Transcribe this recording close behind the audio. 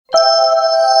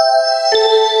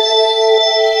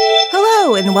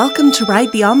and welcome to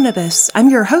Ride the Omnibus. I'm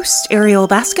your host, Ariel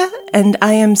Basca, and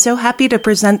I am so happy to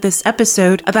present this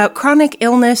episode about chronic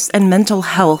illness and mental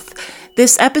health.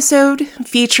 This episode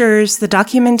features the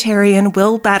documentarian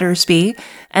Will Battersby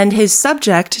and his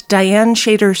subject, Diane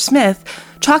Shader Smith,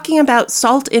 talking about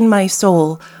Salt in My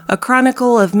Soul, a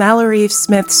chronicle of Mallory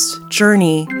Smith's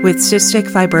journey with cystic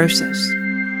fibrosis.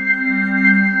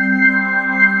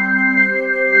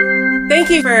 Thank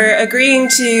you for agreeing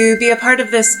to be a part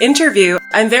of this interview.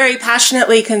 I'm very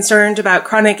passionately concerned about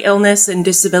chronic illness and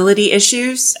disability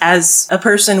issues as a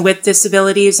person with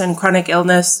disabilities and chronic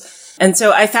illness. And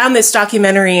so I found this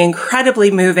documentary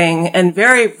incredibly moving and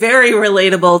very, very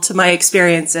relatable to my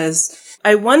experiences.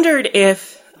 I wondered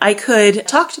if I could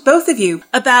talk to both of you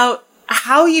about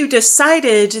how you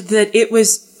decided that it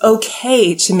was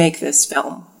okay to make this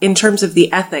film in terms of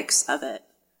the ethics of it.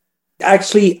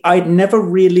 Actually, I'd never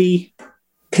really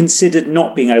considered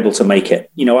not being able to make it.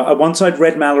 Once I'd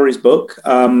read Mallory's book,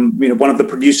 one of the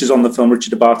producers on the film,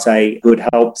 Richard Abate, who had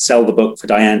helped sell the book for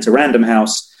Diane to Random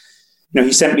House,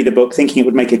 he sent me the book thinking it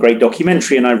would make a great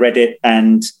documentary, and I read it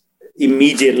and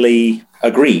immediately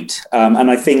agreed. And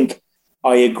I think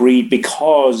I agreed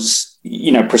because,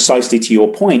 precisely to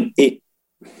your point,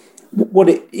 what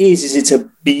it is it's a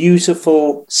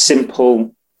beautiful,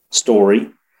 simple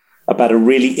story about a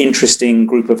really interesting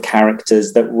group of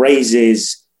characters that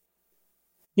raises,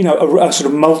 a sort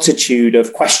of multitude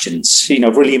of questions,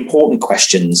 really important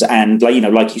questions. And,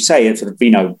 like you say,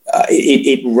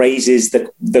 it raises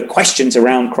the questions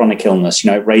around chronic illness.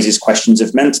 It raises questions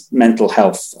of mental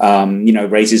health,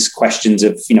 raises questions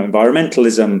of,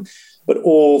 environmentalism, but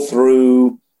all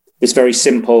through this very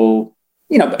simple,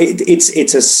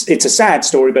 it's a sad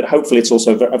story, but hopefully it's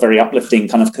also a very uplifting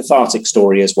kind of cathartic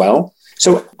story as well.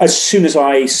 So as soon as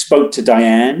I spoke to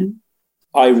Diane,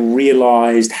 I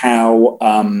realized how,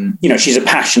 she's a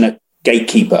passionate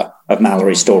gatekeeper of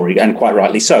Mallory's story, and quite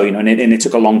rightly so, and it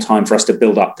took a long time for us to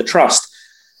build up the trust.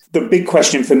 The big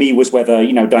question for me was whether,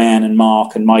 Diane and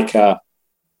Mark and Micah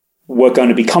were going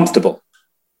to be comfortable,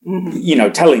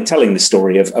 telling the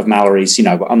story of Mallory's,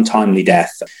 untimely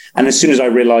death. And as soon as I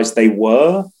realized they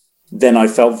were, then I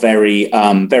felt very,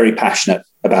 very passionate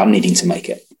about needing to make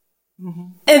it. Mm-hmm.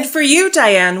 And for you,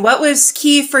 Diane, what was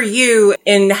key for you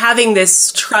in having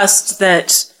this trust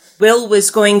that Will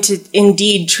was going to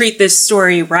indeed treat this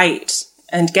story right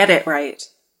and get it right?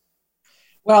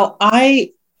 Well,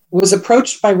 I was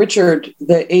approached by Richard,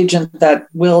 the agent that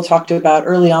Will talked about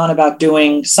early on about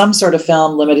doing some sort of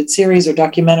film, limited series or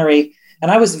documentary.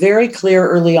 And I was very clear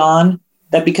early on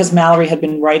that because Mallory had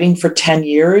been writing for 10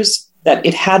 years, that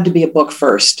it had to be a book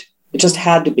first. It just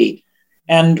had to be.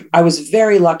 And I was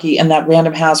very lucky in that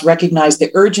Random House recognized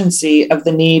the urgency of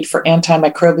the need for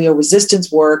antimicrobial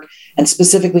resistance work and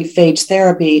specifically phage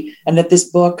therapy, and that this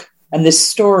book and this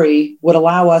story would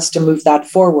allow us to move that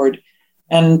forward.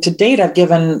 And to date, I've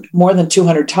given more than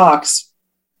 200 talks.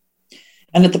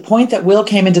 And at the point that Will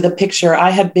came into the picture,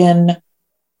 I had been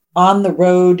on the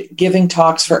road giving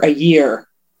talks for a year.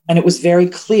 And it was very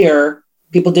clear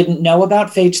people didn't know about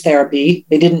phage therapy.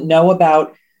 They didn't know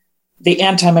about the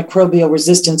antimicrobial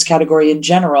resistance category in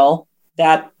general,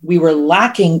 that we were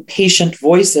lacking patient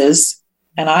voices.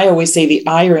 And I always say the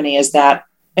irony is that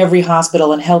every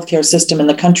hospital and healthcare system in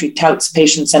the country touts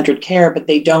patient-centered care, but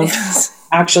they don't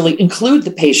actually include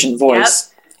the patient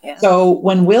voice. Yep. Yeah. So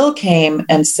when Will came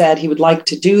and said he would like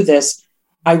to do this,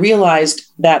 I realized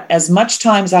that as much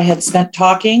time as I had spent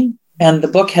talking, and the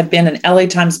book had been an LA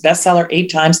Times bestseller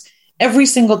 8 times, every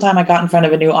single time I got in front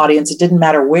of a new audience, it didn't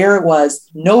matter where it was.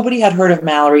 Nobody had heard of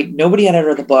Mallory. Nobody had heard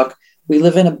of the book. We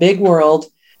live in a big world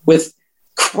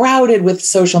crowded with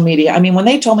social media. I mean, when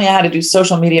they told me I had to do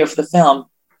social media for the film,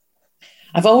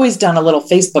 I've always done a little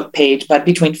Facebook page, but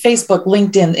between Facebook,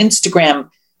 LinkedIn, Instagram,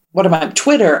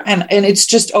 Twitter, and it's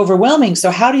just overwhelming.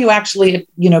 So how do you actually,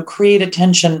 create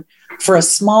attention for a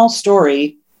small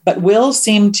story? But Will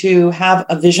seemed to have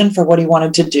a vision for what he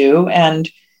wanted to do. And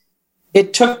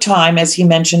it took time, as he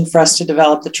mentioned, for us to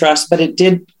develop the trust, but it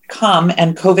did come,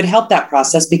 and COVID helped that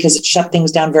process because it shut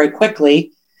things down very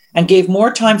quickly and gave more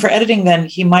time for editing than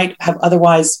he might have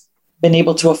otherwise been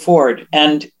able to afford.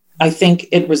 And I think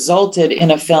it resulted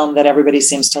in a film that everybody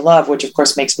seems to love, which of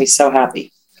course makes me so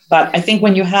happy. But I think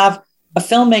when you have a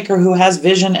filmmaker who has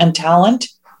vision and talent,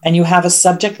 and you have a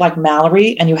subject like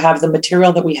Mallory, and you have the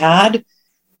material that we had,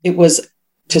 it was,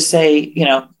 to say,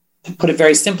 to put it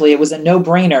very simply, it was a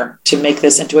no-brainer to make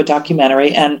this into a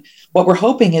documentary. And what we're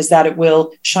hoping is that it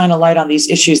will shine a light on these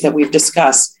issues that we've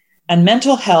discussed. And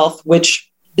mental health,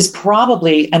 which is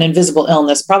probably an invisible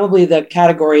illness, probably the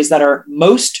categories that are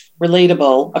most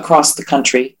relatable across the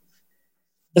country,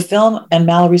 the film and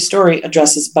Mallory's story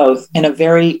addresses both in a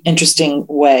very interesting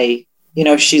way. You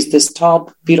know, she's this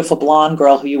tall, beautiful blonde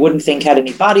girl who you wouldn't think had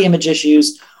any body image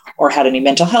issues or had any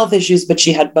mental health issues, but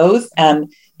she had both.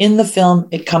 And in the film,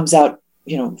 it comes out,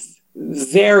 you know,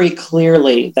 very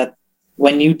clearly that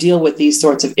when you deal with these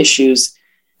sorts of issues,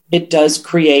 it does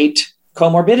create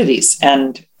comorbidities.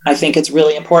 And I think it's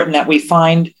really important that we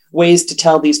find ways to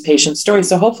tell these patients' stories.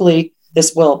 So hopefully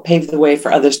this will pave the way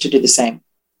for others to do the same.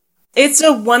 It's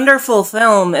a wonderful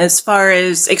film as far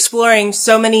as exploring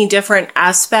so many different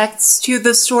aspects to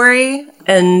the story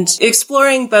and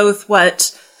exploring both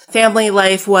what family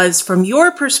life was from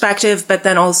your perspective, but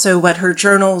then also what her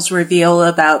journals reveal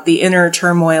about the inner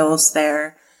turmoils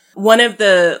there. One of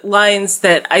the lines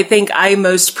that I think I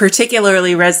most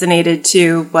particularly resonated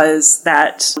to was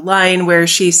that line where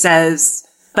she says,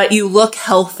 "But you look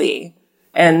healthy."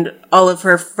 And all of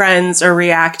her friends are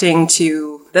reacting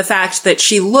to the fact that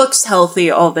she looks healthy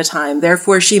all the time.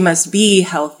 Therefore, she must be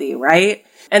healthy, right?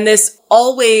 And this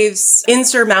always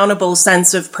insurmountable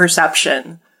sense of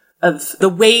perception of the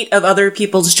weight of other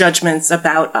people's judgments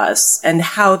about us and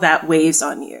how that weighs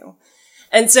on you.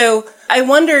 And so I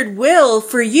wondered, Will,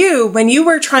 for you, when you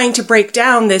were trying to break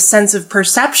down this sense of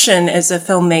perception as a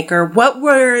filmmaker, what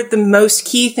were the most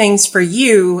key things for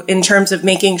you in terms of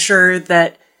making sure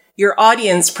that your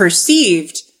audience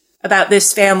perceived about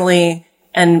this family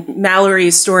and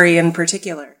Mallory's story in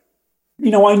particular? You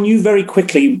know, I knew very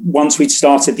quickly once we'd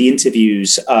started the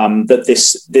interviews that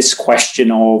this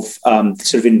question of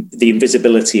sort of the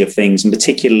invisibility of things, and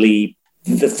particularly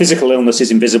the physical illness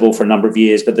is invisible for a number of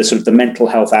years, but the sort of the mental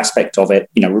health aspect of it,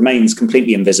 you know, remains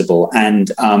completely invisible.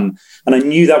 And I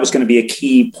knew that was going to be a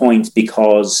key point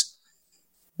because,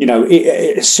 you know,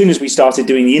 as soon as we started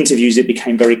doing the interviews, it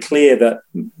became very clear that,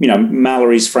 you know,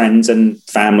 Mallory's friends and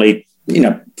family, you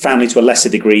know, family to a lesser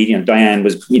degree, you know, Diane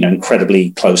was, you know, incredibly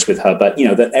close with her, but, you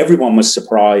know, that everyone was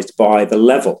surprised by the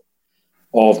level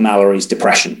of Mallory's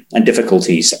depression and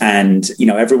difficulties. And, you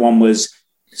know, everyone was,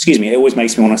 it always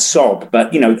makes me want to sob,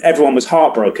 but, you know, everyone was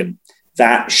heartbroken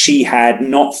that she had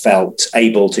not felt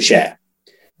able to share.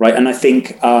 Right. And I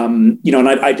think, you know, and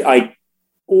I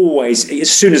always,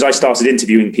 as soon as I started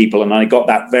interviewing people, and I got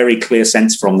that very clear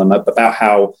sense from them about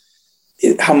how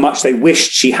much they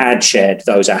wished she had shared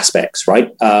those aspects,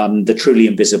 right? The truly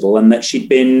invisible, and that she'd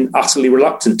been utterly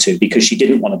reluctant to because she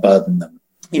didn't want to burden them,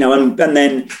 you know. And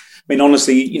then, I mean,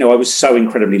 honestly, you know, I was so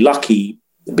incredibly lucky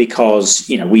because,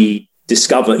 you know, we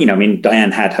discovered, you know, I mean,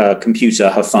 Diane had her computer,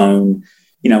 her phone,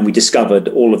 you know, and we discovered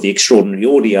all of the extraordinary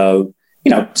audio, you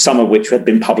know, some of which had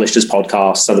been published as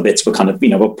podcasts, other bits were kind of, you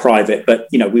know, were private, but,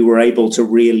 you know, we were able to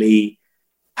really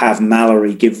have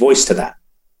Mallory give voice to that.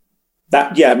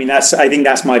 Yeah, I mean, I think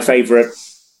that's my favorite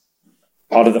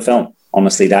part of the film,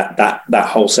 honestly, that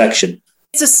whole section.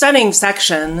 It's a stunning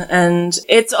section, and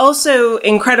it's also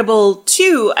incredible,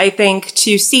 too, I think,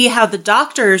 to see how the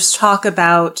doctors talk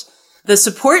about the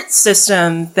support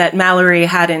system that Mallory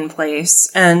had in place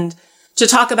and to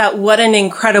talk about what an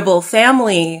incredible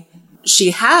family she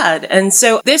had. And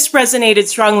so this resonated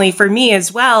strongly for me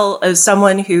as well as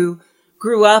someone who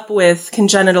grew up with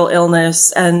congenital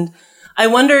illness. And I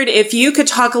wondered if you could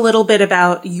talk a little bit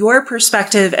about your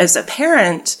perspective as a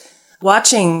parent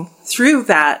watching through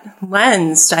that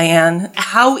lens, Diane.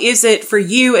 How is it for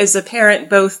you as a parent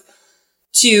both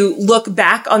to look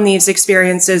back on these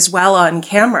experiences while on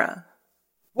camera?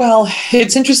 Well,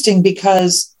 it's interesting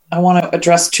because I want to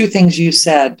address two things you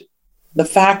said. The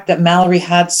fact that Mallory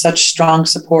had such strong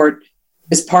support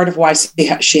is part of why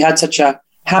she had such a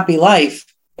happy life.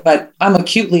 But I'm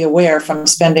acutely aware from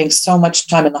spending so much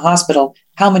time in the hospital,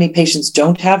 how many patients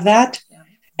don't have that. Yeah.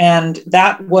 And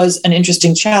that was an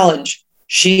interesting challenge.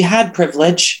 She had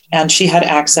privilege and she had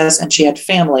access and she had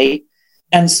family.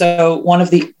 And so one of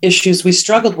the issues we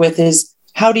struggled with is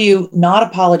how do you not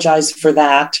apologize for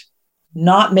that,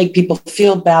 not make people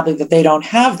feel badly that they don't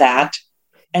have that,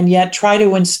 and yet try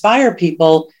to inspire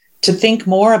people to think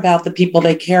more about the people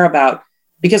they care about.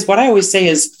 Because what I always say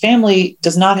is family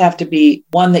does not have to be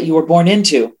one that you were born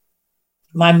into.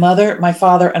 My mother, my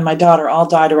father, and my daughter all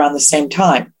died around the same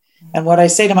time. And what I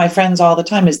say to my friends all the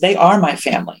time is they are my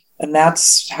family. And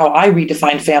that's how I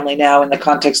redefine family now in the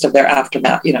context of their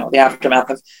aftermath, you know, the aftermath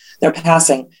of their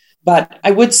passing. But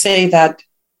I would say that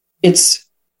it's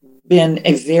been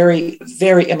a very,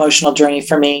 very emotional journey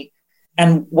for me.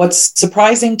 And what's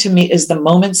surprising to me is the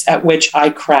moments at which I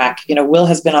crack. You know, Will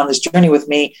has been on this journey with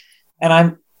me, and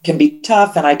I can be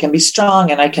tough and I can be strong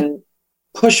and I can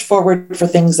push forward for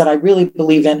things that I really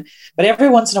believe in. But every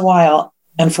once in a while,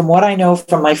 and from what I know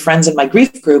from my friends in my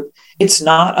grief group, it's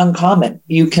not uncommon.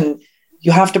 You can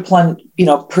you have to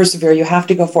persevere. You have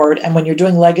to go forward. And when you're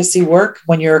doing legacy work,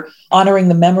 when you're honoring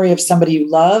the memory of somebody you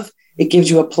love, it gives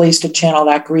you a place to channel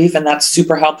that grief. And that's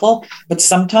super helpful. But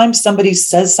sometimes somebody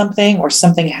says something or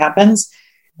something happens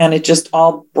and it just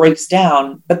all breaks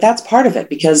down. But that's part of it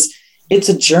because it's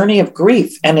a journey of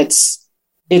grief. And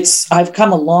I've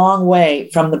come a long way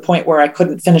from the point where I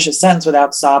couldn't finish a sentence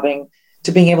without sobbing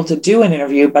to being able to do an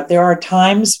interview. But there are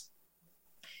times,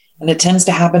 and it tends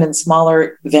to happen in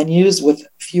smaller venues with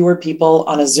fewer people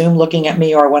on a Zoom looking at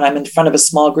me, or when I'm in front of a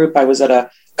small group. I was at a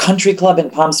country club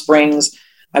in Palm Springs.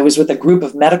 I was with a group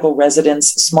of medical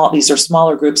residents. These are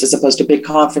smaller groups as opposed to big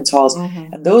conference halls.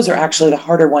 Mm-hmm. And those are actually the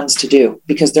harder ones to do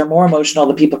because they're more emotional.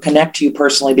 The people connect to you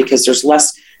personally because there's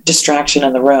less distraction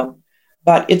in the room.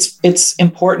 But it's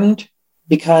important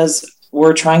because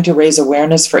we're trying to raise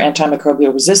awareness for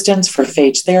antimicrobial resistance, for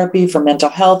phage therapy, for mental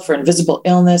health, for invisible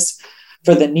illness,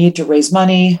 for the need to raise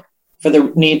money, for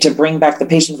the need to bring back the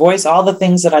patient voice, all the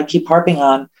things that I keep harping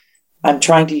on. I'm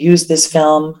trying to use this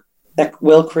film that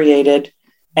Will created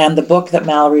and the book that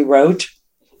Mallory wrote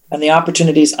and the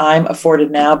opportunities I'm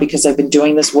afforded now because I've been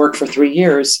doing this work for 3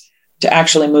 years to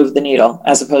actually move the needle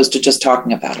as opposed to just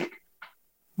talking about it.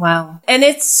 Wow. And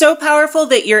it's so powerful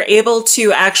that you're able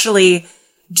to actually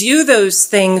do those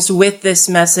things with this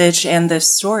message and this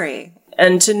story,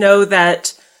 and to know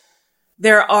that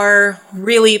there are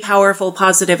really powerful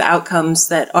positive outcomes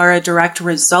that are a direct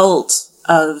result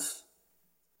of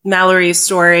Mallory's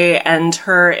story and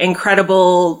her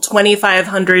incredible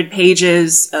 2,500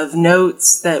 pages of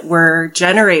notes that were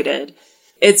generated.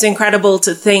 It's incredible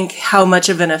to think how much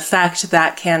of an effect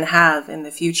that can have in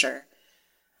the future.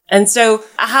 And so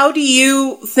how do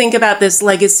you think about this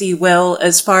legacy, Will,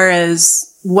 as far as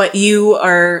what you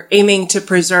are aiming to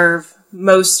preserve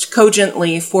most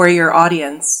cogently for your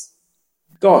audience?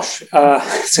 Gosh,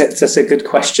 that's a good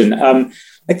question.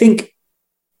 I think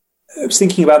I was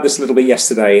thinking about this a little bit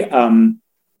yesterday.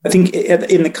 I think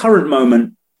in the current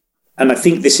moment, and I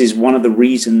think this is one of the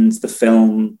reasons the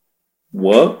film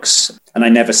works, and I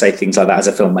never say things like that as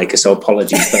a filmmaker, so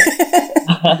apologies, but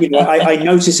I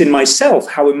notice in myself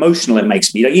how emotional it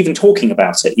makes me, even talking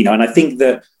about it, and I think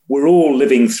that we're all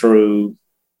living through,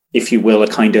 if you will, a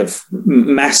kind of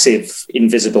massive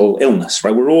invisible illness,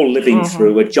 right? We're all living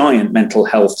through a giant mental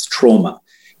health trauma.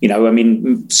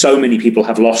 So many people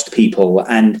have lost people,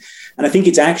 and I think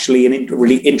it's actually a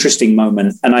really interesting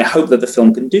moment. And I hope that the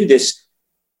film can do this,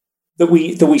 that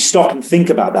we stop and think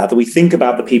about that we think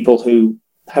about the people who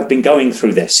have been going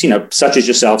through this, such as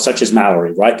yourself, such as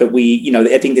Mallory, right? That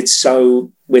I think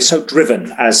we're so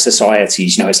driven as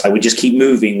societies, it's like we just keep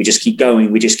moving, we just keep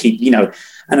going, we just keep,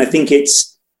 and I think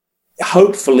it's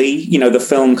hopefully, the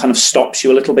film kind of stops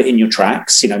you a little bit in your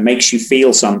tracks, makes you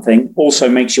feel something, also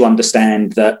makes you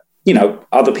understand that,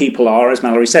 other people are, as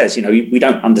Mallory says, we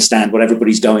don't understand what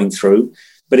everybody's going through,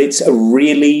 but it's a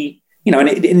really, and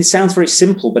it sounds very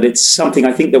simple, but it's something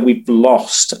I think that we've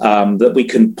lost, that we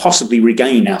can possibly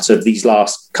regain out of these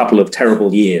last couple of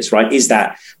terrible years, right? Is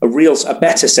that a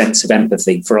better sense of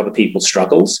empathy for other people's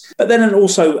struggles, but then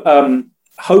also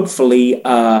hopefully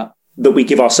that we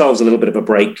give ourselves a little bit of a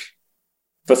break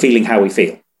for feeling how we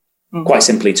feel, quite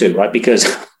simply too, right? Because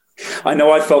I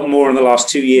know I felt more in the last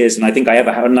 2 years than I think I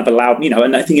ever have allowed,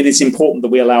 and I think it is important that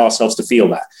we allow ourselves to feel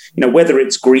that, whether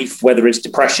it's grief, whether it's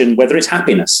depression, whether it's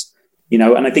happiness,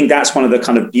 and I think that's one of the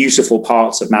kind of beautiful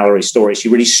parts of Mallory's story. She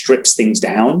really strips things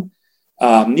down,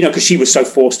 because she was so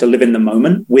forced to live in the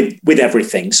moment with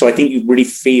everything. So I think you really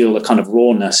feel a kind of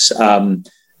rawness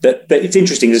that it's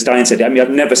interesting, as Diane said. I mean, I've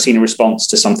never seen a response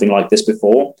to something like this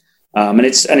before. And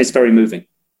it's very moving.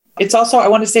 It's also, I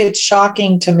want to say, it's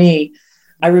shocking to me.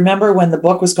 I remember when the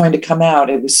book was going to come out,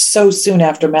 it was so soon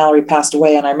after Mallory passed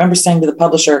away. And I remember saying to the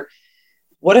publisher,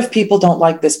 what if people don't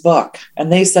like this book?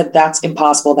 And they said, that's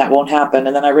impossible. That won't happen.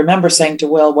 And then I remember saying to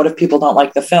Will, what if people don't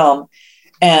like the film?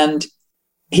 And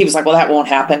he was like, well, that won't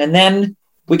happen. And then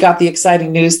we got the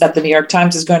exciting news that the New York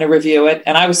Times is going to review it.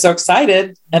 And I was so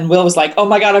excited. And Will was like, oh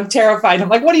my God, I'm terrified. I'm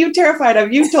like, what are you terrified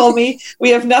of? You told me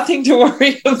we have nothing to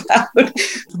worry about.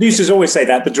 Producers always say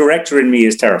that. The director in me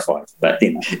is terrified. But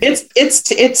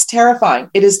it's terrifying.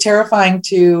 It is terrifying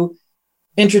to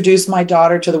introduce my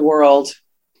daughter to the world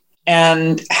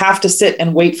and have to sit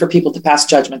and wait for people to pass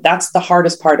judgment. That's the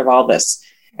hardest part of all this.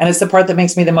 And it's the part that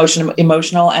makes me the most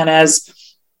emotional. And as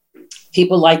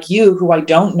people like you, who I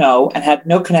don't know and had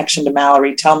no connection to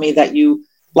Mallory, tell me that you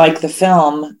like the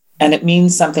film and it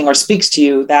means something or speaks to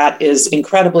you, that is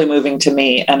incredibly moving to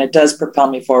me. And it does propel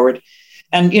me forward.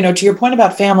 And, to your point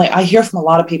about family, I hear from a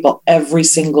lot of people every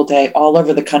single day all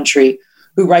over the country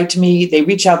who write to me. They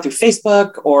reach out through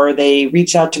Facebook or they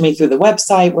reach out to me through the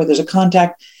website where there's a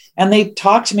contact. And they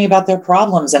talk to me about their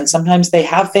problems. And sometimes they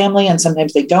have family and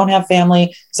sometimes they don't have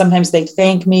family. Sometimes they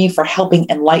thank me for helping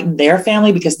enlighten their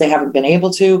family because they haven't been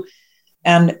able to.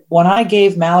 And when I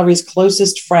gave Mallory's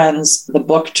closest friends the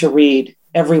book to read,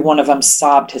 every one of them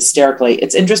sobbed hysterically.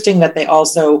 It's interesting that they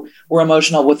also were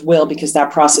emotional with Will because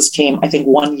that process came, I think,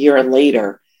 1 year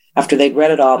later after they'd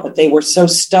read it all. But they were so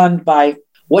stunned by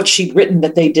what she'd written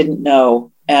that they didn't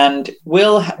know. And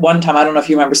Will, one time, I don't know if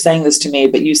you remember saying this to me,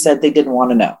 but you said they didn't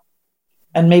want to know.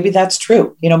 And maybe that's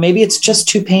true. Maybe it's just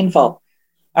too painful.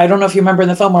 I don't know if you remember in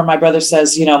the film where my brother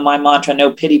says, my mantra,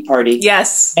 no pity party.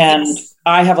 Yes. And yes.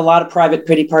 I have a lot of private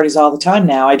pity parties all the time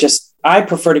now. I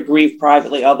prefer to grieve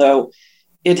privately, although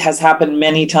it has happened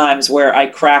many times where I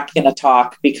crack in a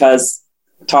talk because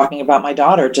talking about my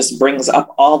daughter just brings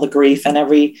up all the grief and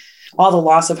all the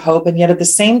loss of hope. And yet at the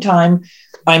same time,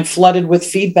 I'm flooded with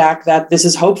feedback that this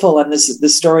is hopeful and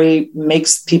this story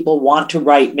makes people want to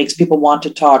write, makes people want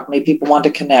to talk, makes people want to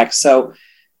connect. So,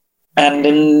 and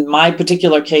in my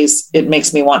particular case, it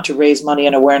makes me want to raise money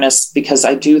and awareness because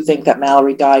I do think that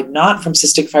Mallory died not from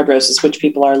cystic fibrosis, which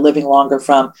people are living longer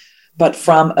from, but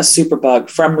from a superbug,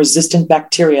 from resistant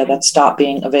bacteria that stopped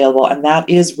being available. And that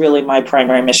is really my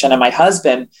primary mission. And my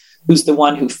husband, who's the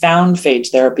one who found phage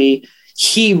therapy,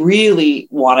 he really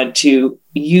wanted to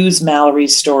use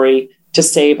Mallory's story to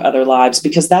save other lives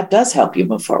because that does help you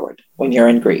move forward when you're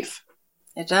in grief.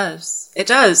 It does. It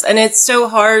does. And it's so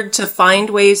hard to find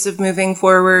ways of moving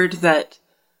forward that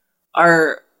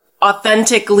are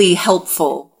authentically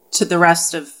helpful to the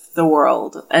rest of the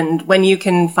world. And when you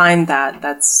can find that,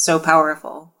 that's so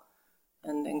powerful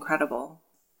and incredible.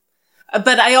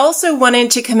 But I also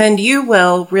wanted to commend you,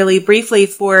 Will, really briefly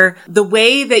for the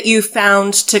way that you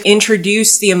found to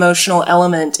introduce the emotional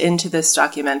element into this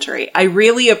documentary. I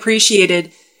really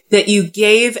appreciated that you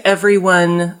gave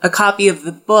everyone a copy of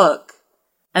the book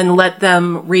and let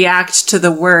them react to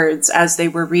the words as they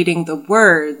were reading the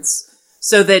words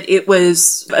so that it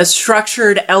was a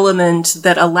structured element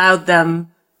that allowed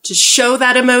them to show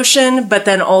that emotion, but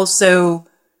then also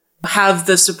have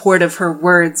the support of her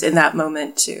words in that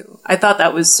moment too. I thought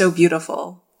that was so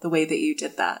beautiful, the way that you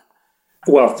did that.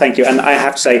 Well, thank you. And I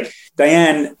have to say,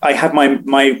 Diane, I have my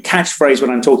catchphrase when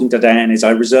I'm talking to Diane is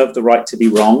I reserve the right to be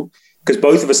wrong, because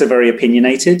both of us are very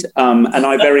opinionated. And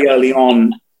I very early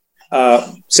on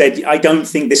said, I don't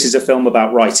think this is a film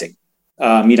about writing.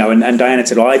 And Diana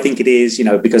said, well, I think it is,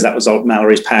 because that was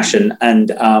Mallory's passion.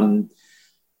 And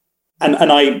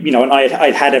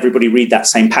I'd had everybody read that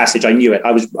same passage. I knew it.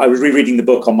 I was rereading the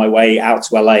book on my way out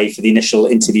to LA for the initial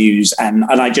interviews, and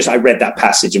I read that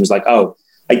passage and was like, oh,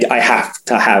 I have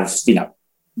to have,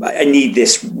 I need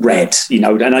this read,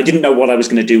 and I didn't know what I was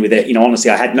going to do with it.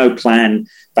 Honestly, I had no plan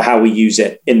for how we use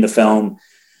it in the film.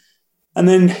 And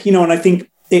then, and I think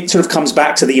it sort of comes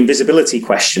back to the invisibility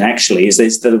question, actually, is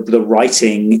the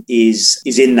writing is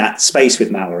in that space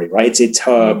with Mallory, right? It's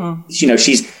her,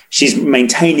 mm-hmm. She's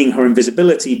maintaining her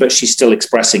invisibility, but she's still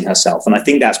expressing herself. And I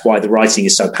think that's why the writing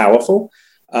is so powerful.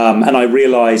 And I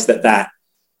realized that,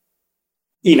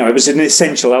 it was an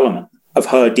essential element of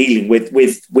her dealing with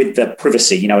the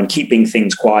privacy, and keeping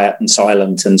things quiet and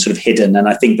silent and sort of hidden. And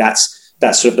I think that's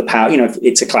sort of the power,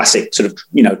 it's a classic sort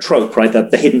of, trope, right?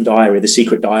 The hidden diary, the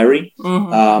secret diary.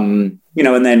 Mm-hmm.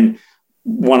 And then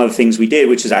one of the things we did,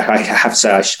 which is, I have to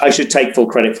say, I should take full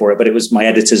credit for it, but it was my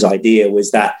editor's idea,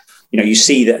 was that, you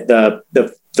see that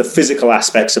the physical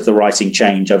aspects of the writing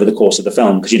change over the course of the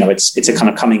film, because, it's a kind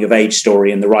of coming of age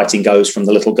story, and the writing goes from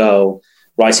the little girl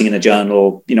writing in a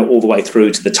journal, all the way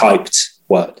through to the typed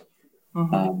word,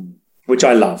 mm-hmm. Which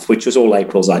I love, which was all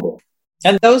April's idea.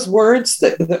 And those words,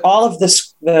 all of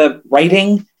this, the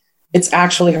writing, it's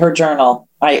actually her journal.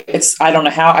 I don't know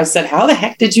how. I said, how the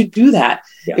heck did you do that?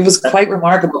 Yeah, it was quite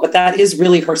remarkable, but that is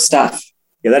really her stuff.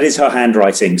 Yeah, that is her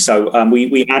handwriting. So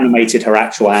we animated her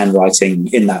actual handwriting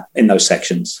in those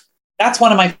sections. That's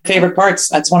one of my favorite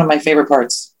parts.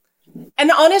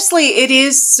 And honestly, it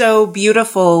is so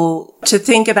beautiful to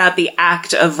think about the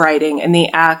act of writing and the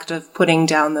act of putting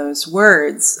down those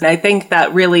words. And I think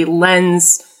that really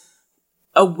lends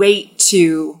a weight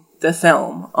to the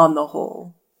film on the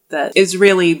whole that is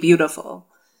really beautiful.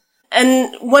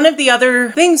 And one of the other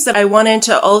things that I wanted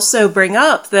to also bring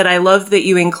up that I love that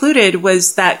you included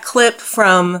was that clip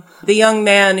from the young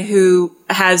man who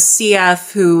has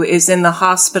CF, who is in the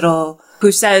hospital,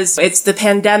 who says, it's the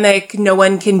pandemic, no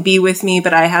one can be with me,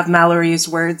 but I have Mallory's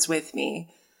words with me.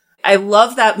 I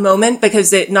love that moment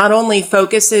because it not only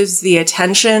focuses the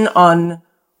attention on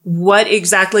what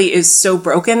exactly is so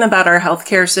broken about our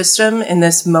healthcare system in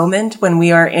this moment when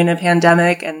we are in a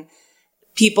pandemic and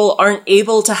people aren't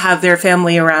able to have their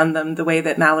family around them the way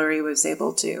that Mallory was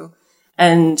able to.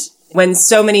 and when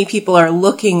so many people are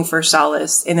looking for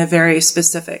solace in a very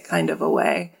specific kind of a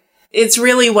way. It's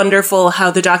really wonderful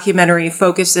how the documentary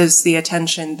focuses the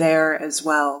attention there as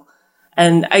well.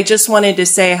 And I just wanted to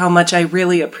say how much I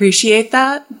really appreciate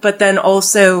that, but then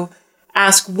also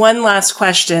ask one last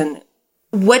question.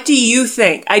 What do you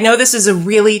think? I know this is a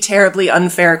really terribly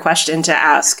unfair question to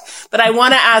ask, but I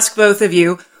want to ask both of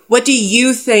you, what do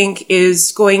you think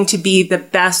is going to be the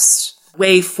best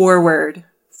way forward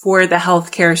for the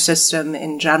healthcare system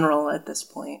in general at this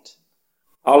point?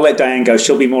 I'll let Diane go.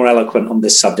 She'll be more eloquent on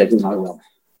this subject than I will.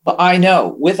 Well, I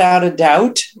know, without a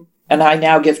doubt, and I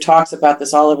now give talks about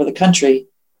this all over the country,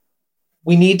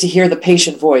 we need to hear the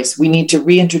patient voice. We need to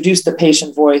reintroduce the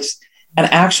patient voice. And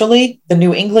actually, the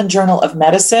New England Journal of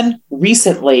Medicine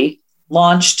recently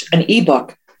launched an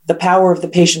ebook, The Power of the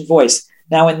Patient Voice.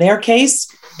 Now, in their case,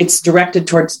 it's directed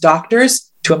towards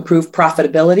doctors to improve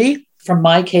profitability. From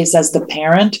my case as the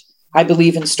parent, I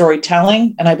believe in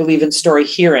storytelling and I believe in story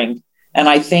hearing. And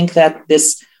I think that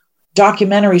this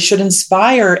documentary should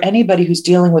inspire anybody who's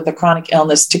dealing with a chronic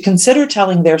illness to consider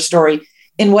telling their story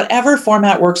in whatever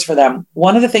format works for them.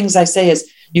 One of the things I say is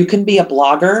you can be a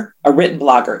blogger, a written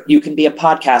blogger. You can be a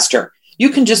podcaster. You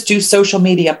can just do social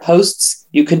media posts.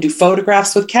 You can do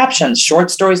photographs with captions, short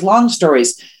stories, long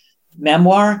stories,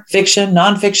 memoir, fiction,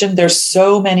 nonfiction. There's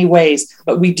so many ways,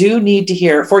 but we do need to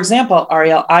hear, for example,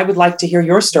 Ariel, I would like to hear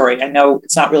your story. I know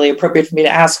it's not really appropriate for me to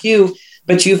ask you,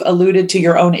 but you've alluded to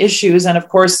your own issues. And of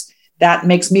course, that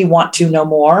makes me want to know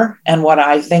more. And what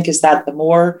I think is that the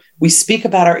more we speak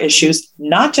about our issues,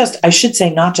 not just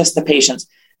the patients,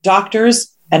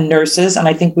 doctors and nurses, and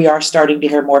I think we are starting to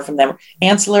hear more from them,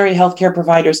 ancillary healthcare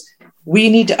providers, we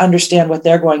need to understand what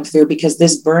they're going through, because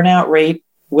this burnout rate,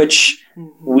 which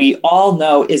we all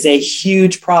know is a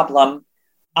huge problem,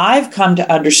 I've come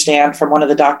to understand from one of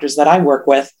the doctors that I work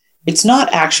with, it's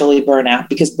not actually burnout,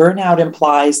 because burnout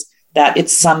implies that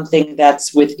it's something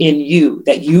that's within you,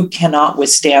 that you cannot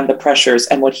withstand the pressures.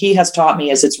 And what he has taught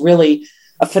me is it's really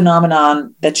a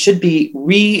phenomenon that should be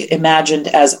reimagined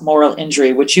as moral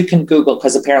injury, which you can Google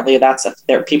because apparently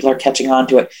people are catching on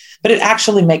to it. But it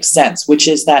actually makes sense, which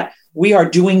is that we are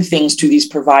doing things to these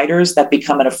providers that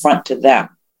become an affront to them.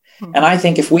 And I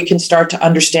think if we can start to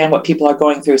understand what people are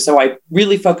going through, so I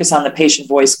really focus on the patient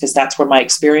voice because that's where my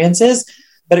experience is,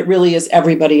 but it really is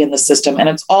everybody in the system. And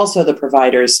it's also the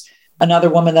providers. Another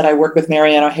woman that I work with,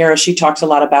 Marianne O'Hara, she talks a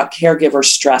lot about caregiver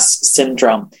stress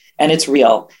syndrome, and it's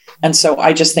real. And so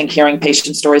I just think hearing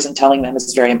patient stories and telling them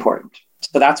is very important.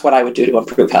 So that's what I would do to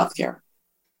improve healthcare.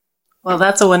 Well,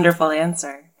 that's a wonderful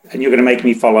answer. And you're going to make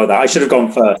me follow that. I should have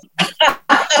gone first.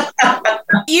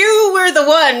 You were the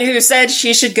one who said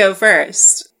she should go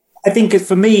first. I think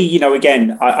for me,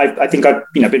 again, I think I've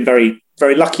been very,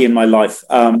 very lucky in my life,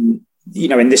 in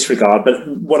this regard. But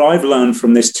what I've learned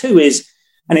from this too is,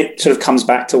 and it sort of comes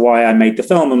back to why I made the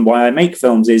film and why I make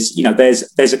films, is,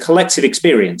 there's a collective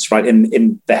experience, right,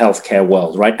 in the healthcare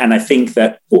world, right? And I think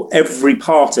that every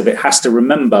part of it has to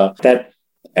remember that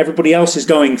everybody else is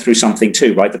going through something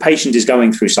too, right? The patient is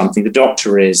going through something. The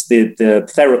doctor is, the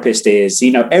therapist is,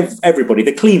 everybody,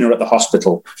 the cleaner at the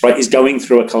hospital, right, is going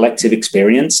through a collective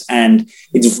experience. And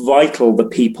it's vital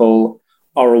that people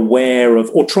are aware of,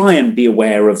 or try and be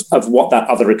aware of what that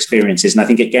other experience is. And I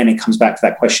think, again, it comes back to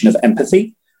that question of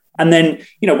empathy. And then,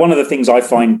 one of the things I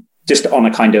find just on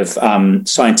a kind of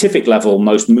scientific level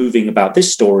most moving about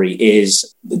this story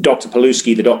is Dr.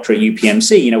 Paluski, the doctor at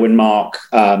UPMC, when Mark,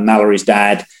 Mallory's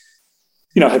dad,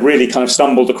 had really kind of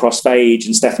stumbled across phage,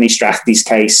 and Stephanie Strathy's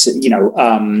case,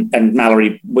 and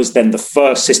Mallory was then the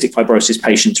first cystic fibrosis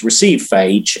patient to receive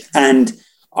phage. And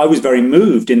I was very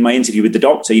moved in my interview with the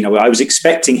doctor. I was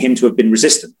expecting him to have been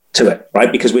resistant to it,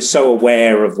 right? Because we're so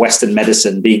aware of Western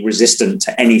medicine being resistant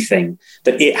to anything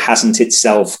that it hasn't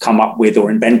itself come up with or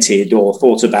invented or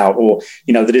thought about, or,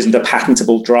 that isn't a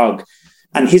patentable drug.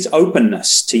 And his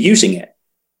openness to using it,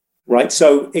 right?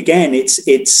 So again, it's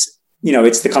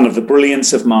the kind of the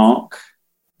brilliance of Mark,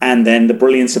 and then the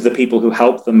brilliance of the people who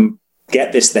help them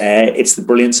get this there. It's the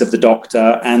brilliance of the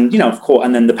doctor, and, of course,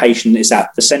 and then the patient is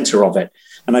at the center of it.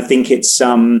 And I think it's,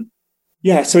 so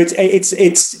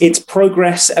it's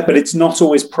progress, but it's not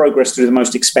always progress through the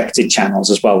most expected channels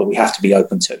as well that we have to be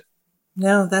open to.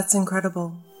 No, that's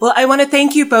incredible. Well, I want to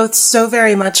thank you both so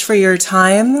very much for your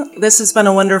time. This has been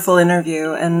a wonderful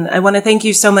interview, and I want to thank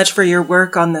you so much for your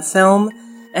work on the film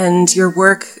and your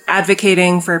work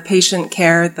advocating for patient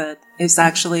care that is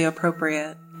actually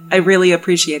appropriate. I really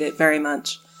appreciate it very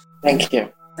much. Thank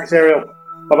you. Thanks, Ariel.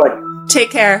 Bye-bye.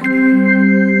 Take care.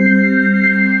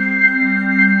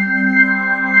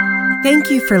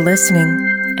 Thank you for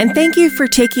listening. And thank you for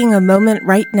taking a moment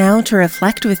right now to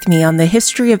reflect with me on the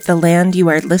history of the land you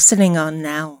are listening on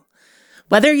now.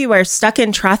 Whether you are stuck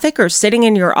in traffic or sitting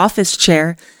in your office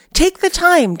chair, take the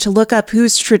time to look up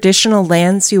whose traditional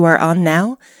lands you are on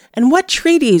now and what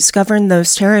treaties govern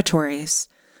those territories.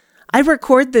 I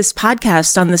record this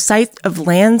podcast on the site of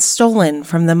land stolen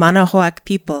from the Manahoac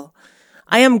people.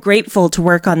 I am grateful to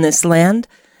work on this land,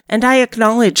 and I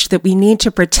acknowledge that we need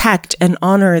to protect and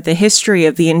honor the history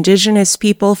of the indigenous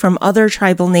people from other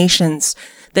tribal nations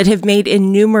that have made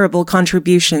innumerable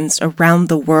contributions around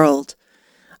the world.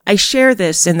 I share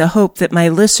this in the hope that my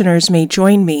listeners may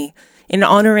join me in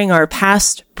honoring our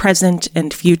past, present,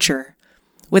 and future.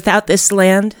 Without this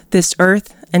land, this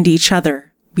earth, and each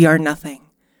other, we are nothing.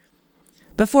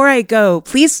 Before I go,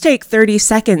 please take 30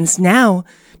 seconds now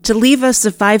to leave us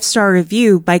a 5-star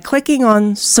review by clicking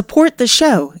on Support the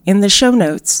Show in the show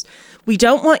notes. We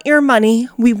don't want your money,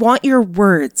 we want your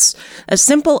words. A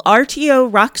simple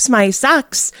RTO rocks my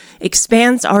socks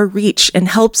expands our reach and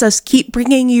helps us keep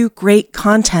bringing you great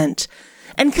content.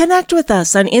 And connect with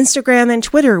us on Instagram and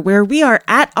Twitter, where we are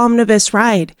at Omnibus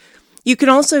Ride. You can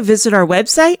also visit our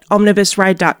website,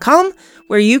 omnibusride.com,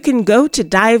 where you can go to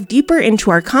dive deeper into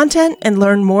our content and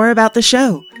learn more about the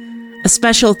show. A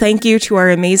special thank you to our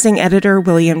amazing editor,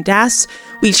 William Dass.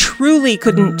 We truly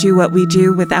couldn't do what we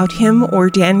do without him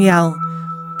or Danielle.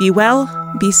 Be well,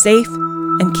 be safe,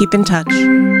 and keep in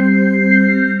touch.